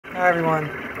Hi everyone,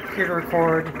 here to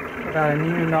record about a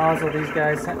new nozzle these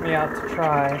guys sent me out to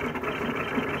try.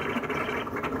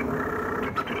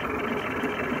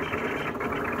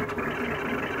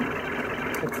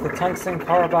 It's the tungsten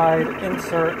carbide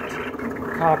insert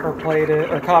copper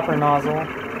plated or copper nozzle.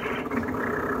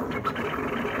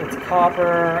 It's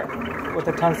copper with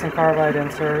a tungsten carbide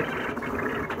insert.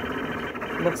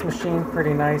 Looks machined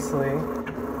pretty nicely.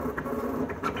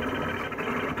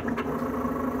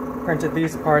 Printed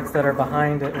these parts that are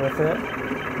behind it with it,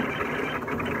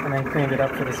 and then cleaned it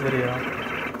up for this video.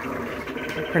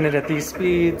 I printed at these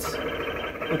speeds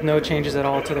with no changes at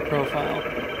all to the profile.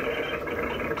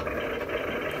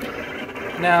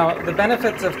 Now, the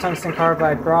benefits of tungsten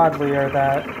carbide broadly are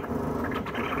that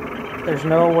there's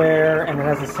no wear and it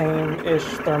has the same-ish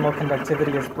thermal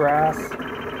conductivity as brass.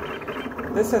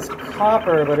 This is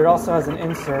copper, but it also has an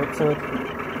insert, so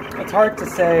it's hard to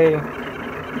say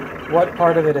what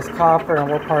part of it is copper and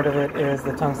what part of it is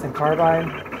the tungsten carbide,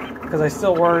 because I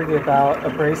still worry about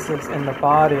abrasives in the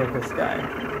body of this guy.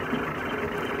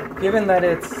 Given that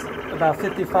it's about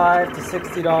 $55 to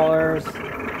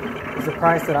 $60 is the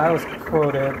price that I was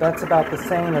quoted, that's about the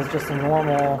same as just a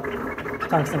normal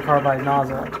tungsten carbide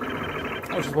nozzle,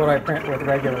 which is what I print with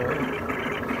regularly.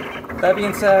 That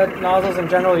being said, nozzles in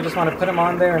general, you just want to put them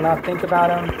on there and not think about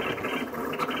them.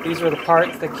 These were the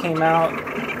parts that came out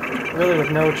really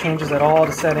with no changes at all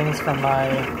to settings from my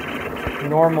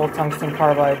normal tungsten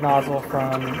carbide nozzle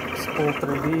from Spool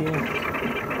 3D.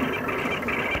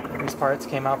 These parts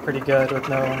came out pretty good with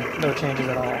no changes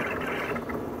at all.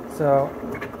 So,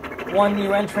 one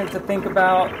new entrant to think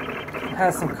about,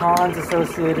 has some cons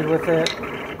associated with it,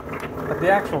 but the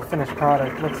actual finished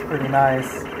product looks pretty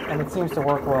nice, and it seems to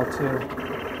work well too.